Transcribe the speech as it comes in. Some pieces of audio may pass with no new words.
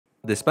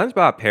The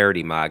Spongebob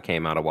parody mod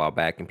came out a while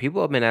back, and people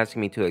have been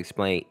asking me to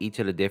explain each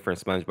of the different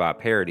Spongebob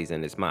parodies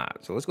in this mod,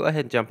 so let's go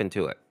ahead and jump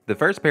into it. The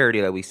first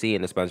parody that we see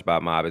in the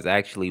Spongebob mob is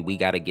actually We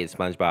Gotta Get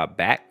Spongebob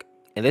Back,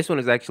 and this one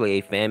is actually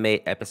a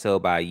fan-made episode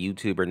by a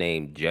YouTuber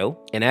named Joe.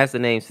 And as the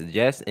name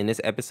suggests, in this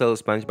episode,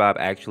 SpongeBob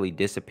actually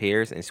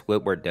disappears, and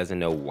Squidward doesn't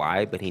know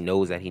why, but he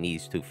knows that he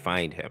needs to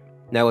find him.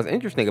 Now, what's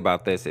interesting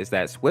about this is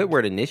that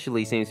Squidward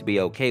initially seems to be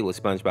okay with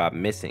SpongeBob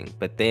missing,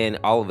 but then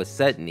all of a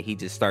sudden he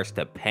just starts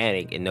to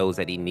panic and knows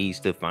that he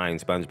needs to find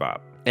SpongeBob.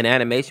 In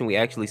animation, we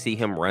actually see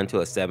him run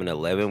to a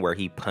 7-Eleven where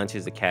he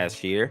punches the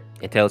cashier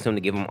and tells him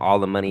to give him all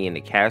the money in the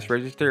cash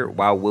register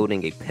while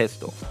wielding a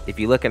pistol. If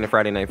you look in the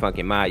Friday Night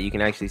Funkin' mod, you can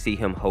actually see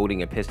him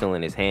holding a pistol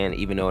in his hand,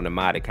 even though in the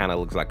mod it kind of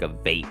looks like a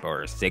vape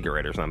or a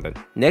cigarette or something.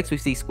 Next, we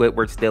see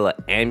Squidward steal an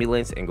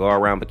ambulance and go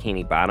around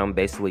Bikini Bottom,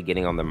 basically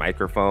getting on the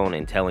microphone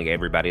and telling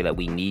everybody that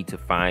we need to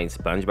find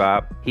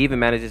SpongeBob. He even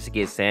manages to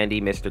get Sandy,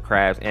 Mr.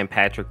 Krabs, and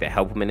Patrick to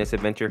help him in this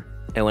adventure.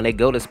 And when they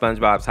go to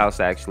SpongeBob's house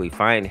to actually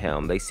find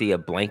him, they see a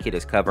blanket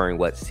is covering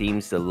what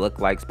seems to look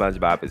like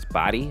SpongeBob's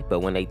body, but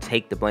when they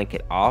take the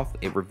blanket off,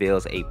 it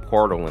reveals a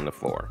portal in the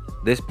floor.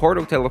 This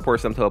portal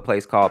teleports them to a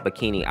place called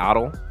Bikini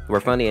Bottom, where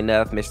funny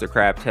enough, Mr.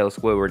 Krabs tells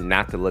Squidward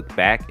not to look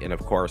back, and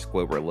of course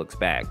Squidward looks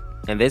back.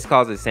 And this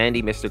causes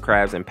Sandy, Mr.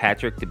 Krabs, and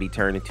Patrick to be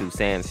turned into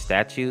sand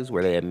statues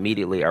where they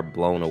immediately are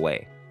blown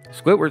away.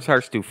 Squidward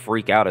starts to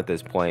freak out at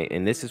this point,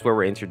 and this is where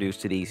we're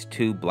introduced to these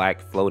two black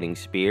floating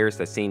spears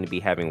that seem to be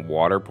having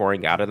water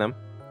pouring out of them.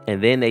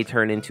 And then they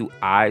turn into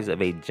eyes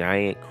of a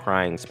giant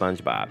crying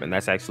SpongeBob, and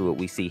that's actually what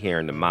we see here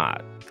in the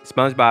mod.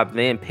 SpongeBob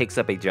then picks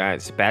up a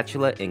giant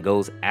spatula and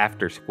goes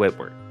after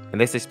Squidward.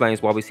 And this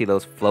explains why we see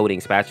those floating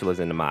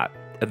spatulas in the mod.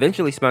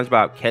 Eventually,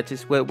 SpongeBob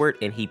catches Squidward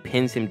and he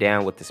pins him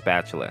down with the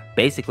spatula,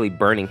 basically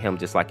burning him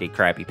just like a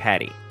Krabby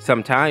Patty.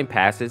 Some time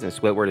passes and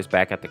Squidward is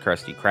back at the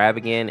Krusty Krab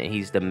again, and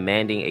he's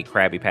demanding a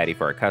Krabby Patty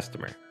for a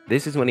customer.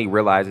 This is when he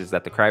realizes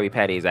that the Krabby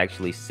Patty is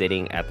actually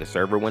sitting at the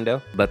server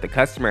window, but the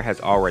customer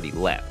has already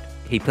left.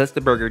 He puts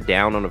the burger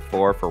down on the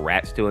floor for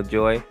rats to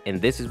enjoy,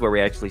 and this is where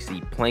we actually see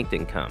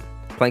Plankton come.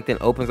 Plankton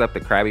opens up the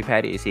Krabby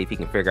Patty to see if he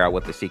can figure out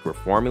what the secret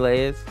formula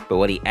is, but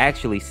what he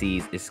actually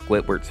sees is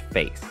Squidward's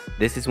face.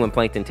 This is when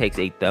Plankton takes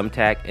a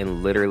thumbtack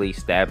and literally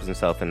stabs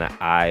himself in the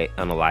eye,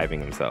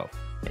 unaliving himself.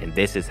 And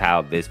this is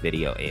how this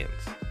video ends.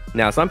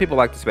 Now, some people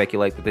like to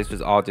speculate that this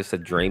was all just a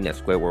dream that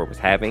Squidward was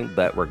having,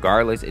 but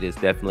regardless, it is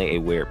definitely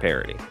a weird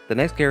parody. The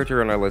next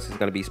character on our list is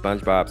going to be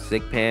Spongebob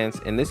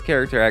Squarepants, and this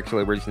character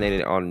actually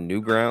originated on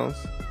Newgrounds.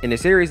 And the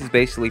series is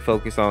basically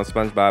focused on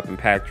SpongeBob and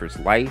Patrick's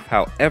life.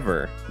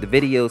 However, the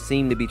videos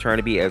seem to be trying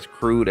to be as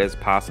crude as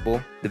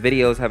possible. The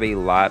videos have a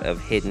lot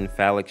of hidden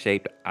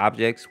phallic-shaped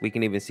objects. We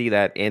can even see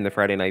that in the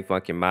Friday Night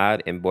Funkin'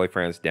 mod in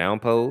Boyfriend's Down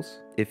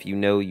pose. If you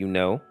know, you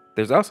know.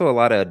 There's also a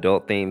lot of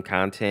adult-themed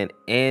content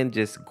and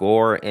just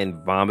gore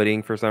and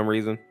vomiting for some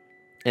reason.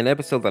 In the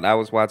episode that I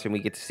was watching, we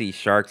get to see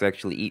sharks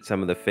actually eat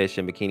some of the fish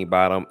in Bikini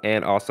Bottom,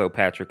 and also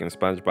Patrick and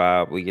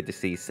SpongeBob. We get to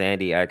see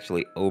Sandy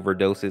actually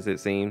overdoses, it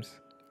seems.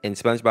 And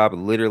SpongeBob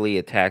literally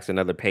attacks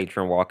another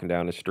patron walking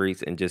down the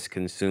streets and just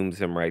consumes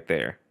him right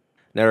there.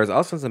 Now, there's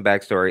also some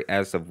backstory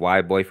as to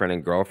why boyfriend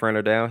and girlfriend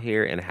are down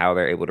here and how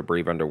they're able to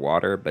breathe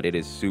underwater, but it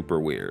is super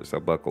weird, so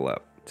buckle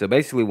up. So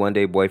basically, one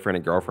day boyfriend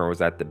and girlfriend was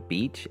at the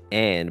beach,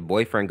 and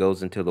boyfriend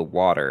goes into the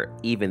water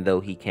even though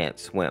he can't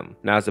swim.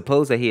 Now, I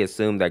suppose that he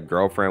assumed that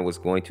girlfriend was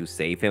going to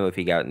save him if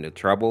he got into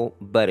trouble,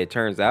 but it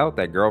turns out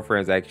that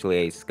girlfriend's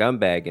actually a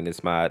scumbag in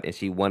this mod, and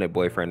she wanted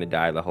boyfriend to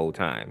die the whole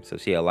time, so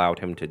she allowed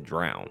him to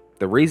drown.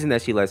 The reason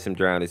that she lets him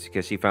drown is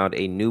because she found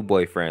a new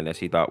boyfriend that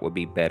she thought would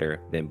be better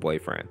than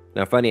boyfriend.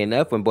 Now, funny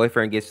enough, when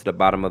boyfriend gets to the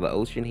bottom of the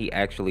ocean, he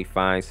actually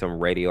finds some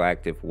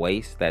radioactive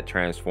waste that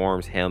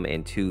transforms him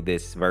into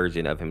this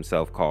version of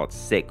himself called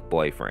Sick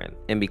Boyfriend.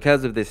 And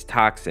because of this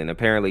toxin,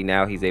 apparently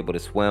now he's able to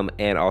swim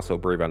and also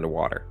breathe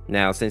underwater.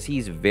 Now, since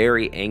he's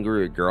very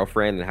angry with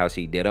girlfriend and how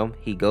she did him,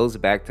 he goes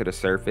back to the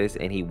surface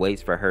and he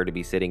waits for her to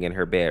be sitting in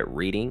her bed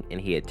reading,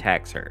 and he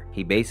attacks her.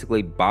 He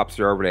basically bops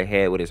her over the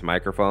head with his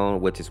microphone,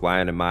 which is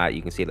why in the mod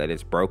you can see that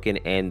it's broken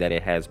and that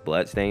it has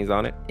blood stains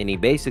on it. And he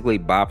basically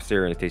bops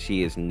her until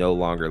she is no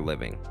longer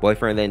living.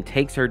 Boyfriend then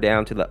takes her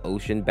down to the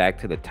ocean, back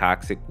to the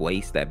toxic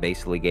waste that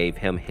basically gave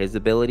him his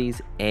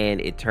abilities,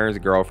 and it turns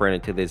girlfriend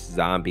into this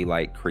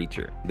zombie-like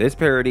creature. This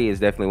parody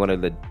is definitely one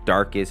of the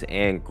darkest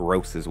and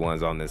grossest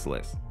ones on this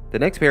list. The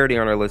next parody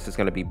on our list is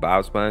going to be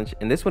Bob Sponge,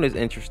 and this one is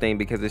interesting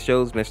because it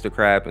shows Mr.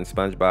 Krab and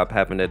SpongeBob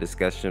having a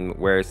discussion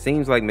where it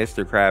seems like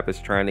Mr. Krab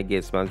is trying to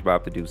get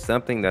SpongeBob to do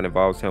something that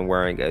involves him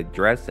wearing a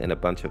dress and a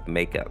bunch of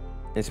makeup.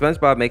 And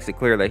SpongeBob makes it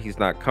clear that he's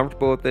not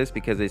comfortable with this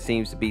because it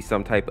seems to be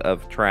some type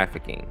of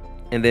trafficking.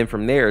 And then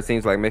from there, it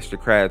seems like Mr.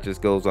 Krabs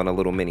just goes on a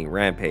little mini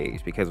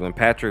rampage, because when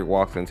Patrick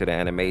walks into the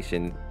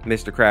animation,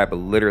 Mr. Krab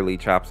literally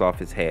chops off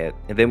his head.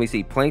 And then we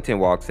see Plankton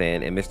walks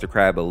in and Mr.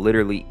 Krab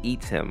literally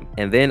eats him.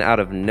 And then out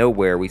of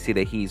nowhere, we see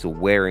that he's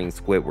wearing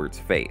Squidward's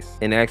face.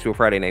 In the actual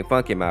Friday Night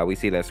Funkin' mod, we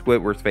see that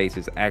Squidward's face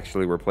is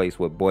actually replaced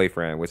with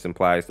Boyfriend, which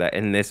implies that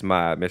in this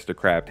mod, Mr.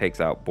 Krab takes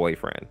out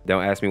Boyfriend.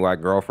 Don't ask me why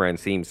Girlfriend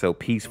seems so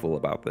peaceful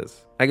about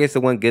this. I guess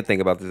the one good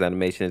thing about this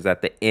animation is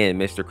at the end,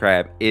 Mr.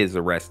 Krab is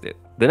arrested.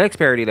 The next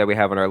parody that we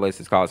have on our list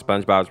is called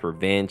SpongeBob's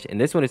Revenge,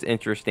 and this one is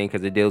interesting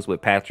because it deals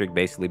with Patrick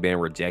basically being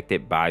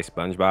rejected by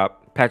SpongeBob.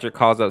 Patrick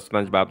calls up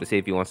SpongeBob to see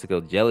if he wants to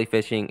go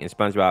jellyfishing, and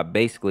SpongeBob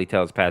basically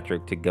tells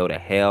Patrick to go to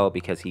hell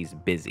because he's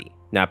busy.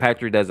 Now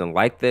Patrick doesn't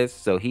like this,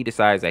 so he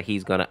decides that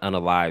he's gonna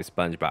unalive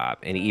SpongeBob,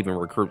 and he even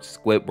recruits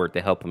Squidward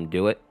to help him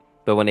do it.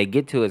 But when they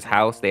get to his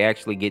house, they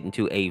actually get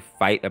into a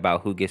fight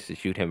about who gets to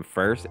shoot him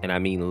first, and I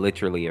mean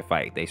literally a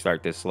fight. They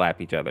start to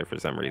slap each other for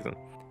some reason.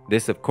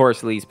 This of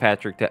course leads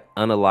Patrick to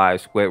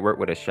unalive Squidward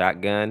with a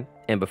shotgun,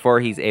 and before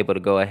he's able to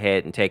go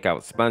ahead and take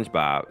out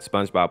SpongeBob,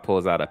 SpongeBob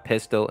pulls out a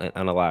pistol and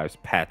unalives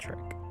Patrick.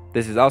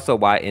 This is also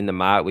why in the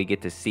mod we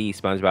get to see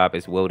SpongeBob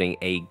is wielding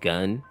a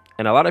gun,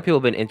 and a lot of people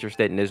have been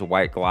interested in this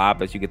white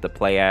glob as you get to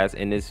play as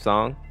in this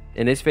song.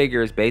 And this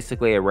figure is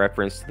basically a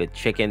reference to the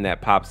chicken that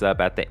pops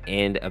up at the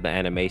end of the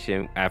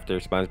animation after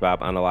SpongeBob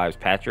unalives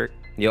Patrick.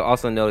 You'll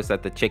also notice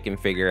that the chicken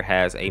figure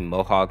has a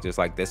mohawk just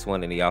like this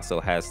one, and he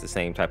also has the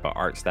same type of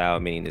art style,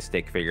 meaning the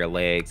stick figure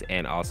legs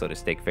and also the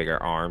stick figure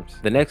arms.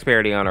 The next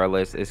parody on our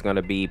list is going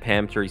to be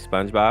Pam Tree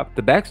SpongeBob.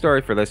 The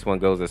backstory for this one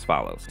goes as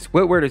follows.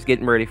 Squidward is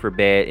getting ready for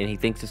bed and he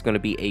thinks it's going to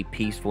be a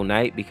peaceful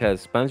night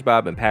because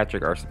SpongeBob and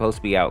Patrick are supposed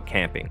to be out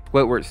camping.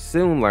 Squidward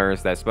soon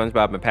learns that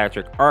SpongeBob and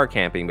Patrick are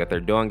camping, but they're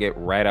doing it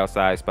right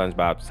outside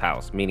SpongeBob's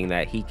house, meaning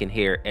that he can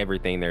hear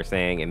everything they're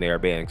saying and they are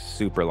being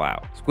super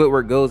loud.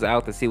 Squidward goes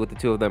out to see what the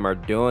two of them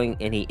are doing,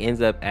 and he ends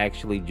up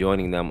actually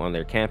joining them on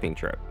their camping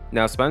trip.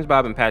 Now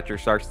SpongeBob and Patrick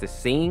starts to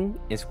sing,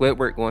 and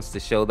Squidward wants to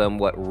show them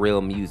what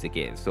real music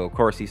is, so of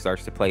course he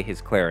starts to play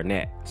his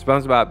clarinet.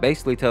 SpongeBob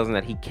basically tells him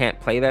that he can't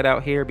play that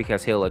out here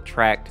because he'll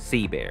attract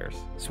sea bears.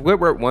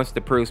 Squidward wants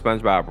to prove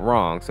SpongeBob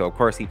wrong, so of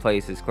course he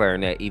plays his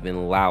clarinet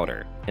even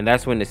louder. And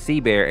that's when the sea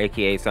bear,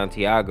 aka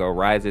Santiago,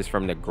 rises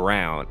from the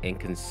ground and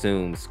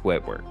consumes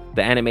Squidward.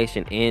 The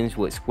animation ends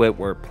with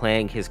Squidward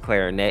playing his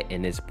clarinet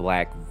in this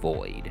black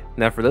void.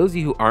 Now for those of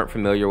you who aren't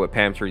familiar with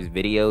Pam Tree's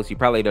videos, you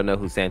probably don't know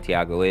who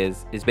Santiago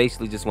is. It's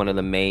basically just one of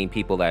the main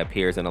people that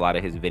appears in a lot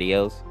of his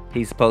videos.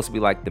 He's supposed to be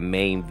like the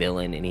main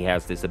villain, and he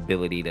has this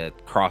ability to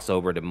cross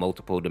over to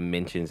multiple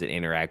dimensions and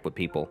interact with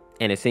people.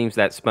 And it seems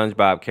that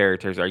SpongeBob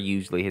characters are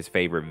usually his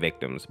favorite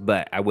victims,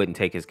 but I wouldn't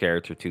take his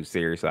character too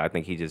seriously. I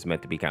think he's just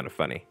meant to be kind of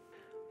funny.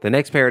 The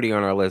next parody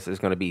on our list is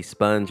going to be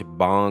Sponge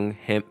Bong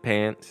Hemp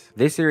Pants.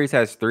 This series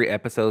has 3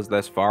 episodes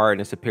thus far,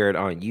 and it's appeared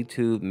on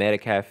YouTube,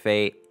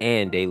 MetaCafe,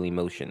 and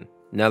Dailymotion.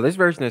 Now this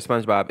version of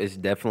SpongeBob is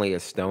definitely a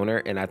stoner,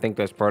 and I think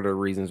that's part of the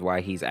reasons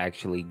why he's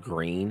actually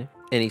green.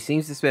 And he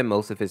seems to spend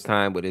most of his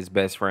time with his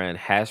best friend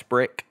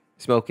Hashbrick,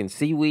 smoking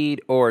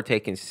seaweed or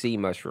taking sea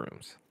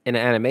mushrooms. In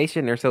the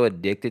animation, they're so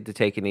addicted to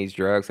taking these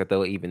drugs that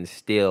they'll even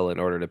steal in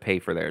order to pay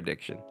for their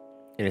addiction.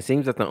 And it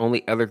seems that the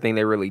only other thing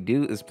they really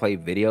do is play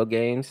video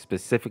games,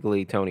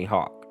 specifically Tony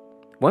Hawk.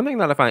 One thing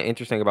that I find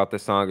interesting about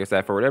this song is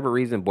that for whatever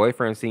reason,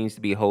 Boyfriend seems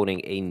to be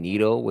holding a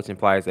needle, which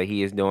implies that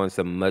he is doing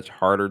some much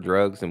harder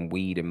drugs than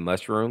weed and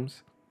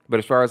mushrooms. But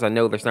as far as I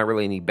know, there's not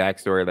really any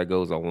backstory that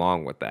goes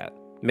along with that.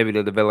 Maybe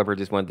the developer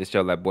just wanted to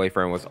show that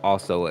Boyfriend was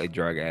also a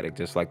drug addict,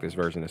 just like this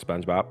version of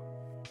SpongeBob.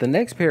 The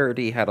next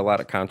parody had a lot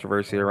of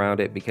controversy around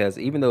it because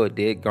even though it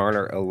did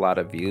garner a lot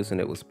of views when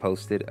it was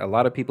posted, a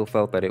lot of people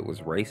felt that it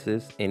was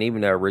racist, and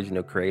even the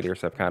original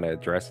creators have kind of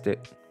addressed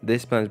it.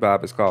 This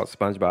SpongeBob is called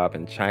SpongeBob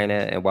in China,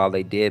 and while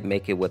they did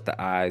make it with the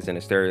eyes and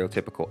a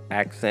stereotypical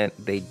accent,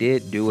 they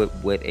did do it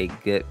with a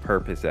good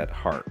purpose at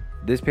heart.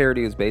 This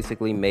parody was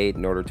basically made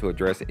in order to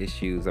address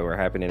issues that were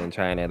happening in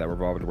China that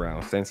revolved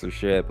around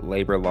censorship,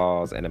 labor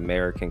laws, and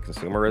American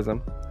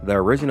consumerism. The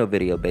original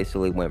video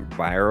basically went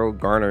viral,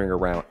 garnering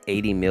around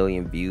 80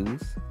 million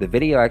views. The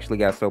video actually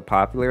got so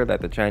popular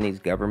that the Chinese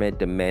government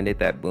demanded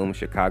that Boom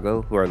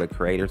Chicago, who are the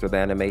creators of the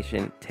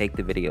animation, take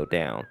the video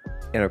down.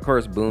 And of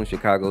course, Boom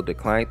Chicago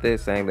declined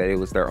this, saying that it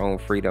was their own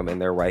freedom and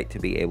their right to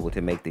be able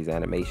to make these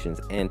animations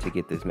and to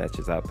get this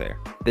message out there.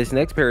 This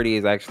next parody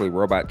is actually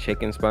Robot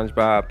Chicken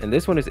SpongeBob, and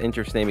this one is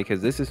interesting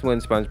because this is when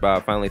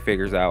SpongeBob finally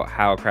figures out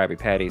how Krabby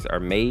Patties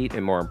are made,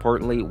 and more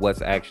importantly,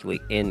 what's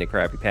actually in the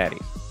Krabby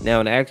Patties. Now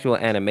in the actual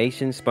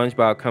animation,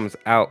 SpongeBob comes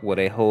out with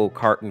a whole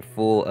carton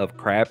full of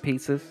crab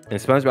pieces,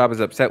 and SpongeBob is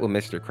upset with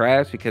Mr.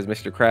 Krabs because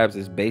Mr. Krabs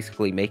is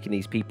basically making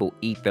these people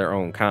eat their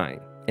own kind.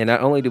 And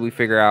not only do we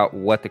figure out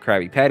what the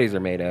Krabby Patties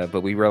are made of,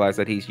 but we realize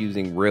that he's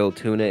using real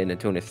tuna in the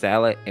tuna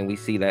salad, and we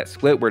see that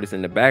Squidward is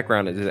in the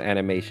background of this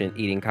animation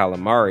eating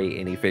calamari,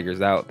 and he figures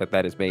out that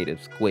that is made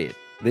of squid.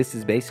 This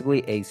is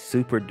basically a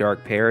super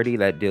dark parody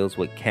that deals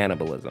with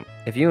cannibalism.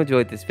 If you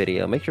enjoyed this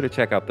video, make sure to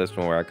check out this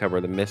one where I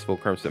cover the Mistful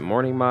Crimson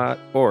Morning mod,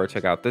 or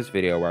check out this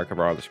video where I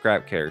cover all the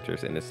scrap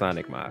characters in the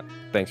Sonic mod.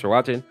 Thanks for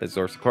watching. This is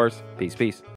Orseofkorse. Peace, peace.